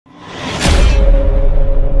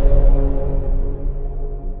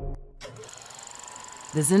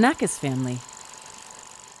The Xenakis family.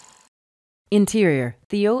 Interior,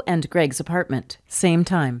 Theo and Greg's apartment. Same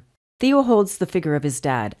time. Theo holds the figure of his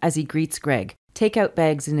dad as he greets Greg. Take-out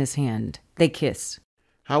bags in his hand. They kiss.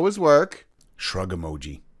 How was work? Shrug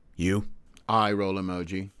emoji. You? Eye roll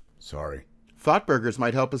emoji. Sorry. Thought burgers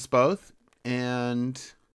might help us both. And...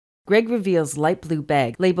 Greg reveals light blue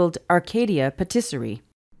bag labeled Arcadia Patisserie.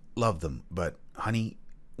 Love them, but, honey,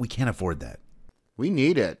 we can't afford that. we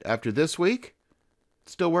need it. After this week?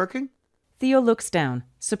 Still working? Theo looks down,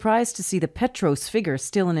 surprised to see the Petros figure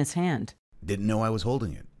still in his hand. Didn't know I was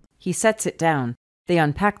holding it. He sets it down. They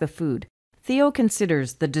unpack the food. Theo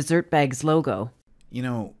considers the dessert bag's logo. You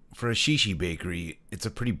know, for a shishi bakery, it's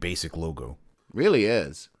a pretty basic logo. Really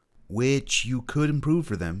is. Which you could improve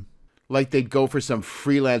for them. Like they'd go for some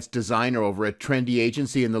freelance designer over a trendy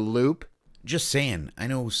agency in the Loop? Just saying, I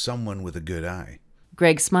know someone with a good eye.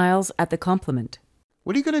 Greg smiles at the compliment.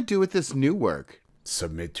 What are you going to do with this new work?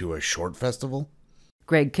 Submit to a short festival?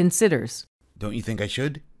 Greg considers. Don't you think I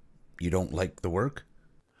should? You don't like the work?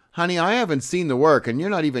 Honey, I haven't seen the work, and you're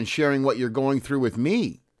not even sharing what you're going through with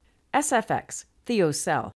me. SFX, Theo's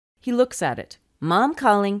cell. He looks at it. Mom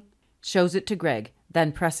calling. Shows it to Greg,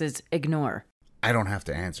 then presses ignore. I don't have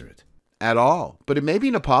to answer it. At all. But it may be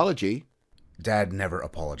an apology. Dad never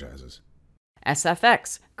apologizes.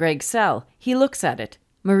 SFX, Greg's cell. He looks at it.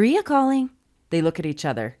 Maria calling. They look at each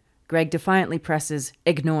other. Greg defiantly presses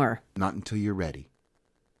ignore. Not until you're ready.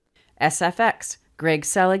 SFX, Greg's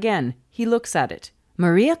cell again. He looks at it.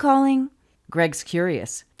 Maria calling. Greg's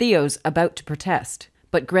curious. Theo's about to protest,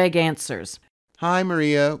 but Greg answers. Hi,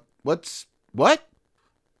 Maria. What?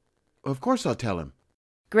 Of course I'll tell him.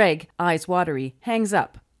 Greg, eyes watery, hangs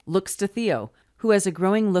up, looks to Theo, who has a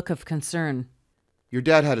growing look of concern. Your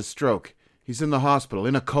dad had a stroke. He's in the hospital,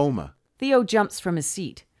 in a coma. Theo jumps from his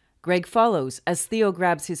seat. Greg follows as Theo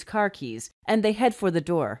grabs his car keys, and they head for the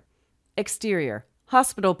door. Exterior,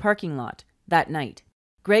 hospital parking lot, that night.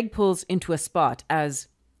 Greg pulls into a spot as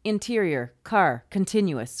interior, car,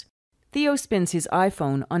 continuous. Theo spins his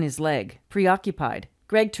iPhone on his leg, preoccupied.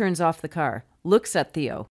 Greg turns off the car, looks at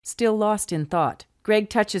Theo, still lost in thought. Greg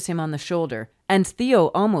touches him on the shoulder, and Theo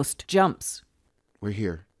almost jumps. We're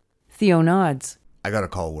here. Theo nods. I gotta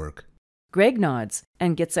call work. Greg nods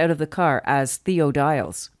and gets out of the car as Theo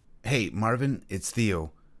dials. Hey, Marvin, it's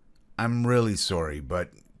Theo. I'm really sorry,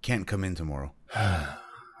 but can't come in tomorrow.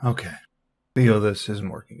 Okay. Theo, this isn't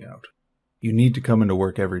working out. You need to come into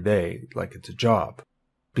work every day like it's a job.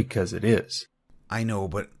 Because it is. I know,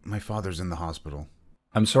 but my father's in the hospital.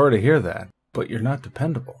 I'm sorry to hear that, but you're not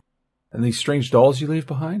dependable. And these strange dolls you leave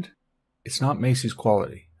behind? It's not Macy's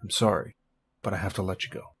quality. I'm sorry, but I have to let you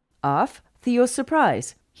go. Off, Theo's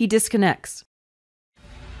surprise. He disconnects.